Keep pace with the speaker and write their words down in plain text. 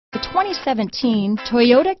2017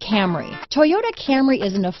 Toyota Camry. Toyota Camry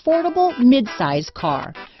is an affordable mid-size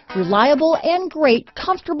car. Reliable and great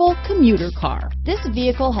comfortable commuter car. This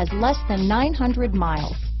vehicle has less than 900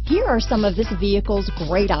 miles. Here are some of this vehicle's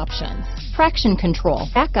great options: traction control,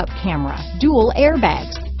 backup camera, dual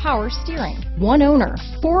airbags, power steering, one owner,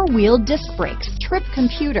 four-wheel disc brakes, trip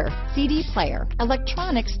computer, CD player,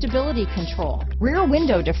 electronic stability control, rear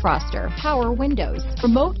window defroster, power windows,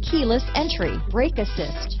 remote keyless entry, brake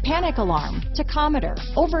assist, panic alarm, tachometer,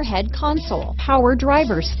 overhead console, power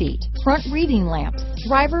driver's seat, front reading lamps,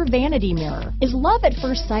 driver vanity mirror. Is love at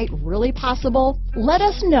first sight really possible? Let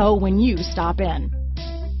us know when you stop in.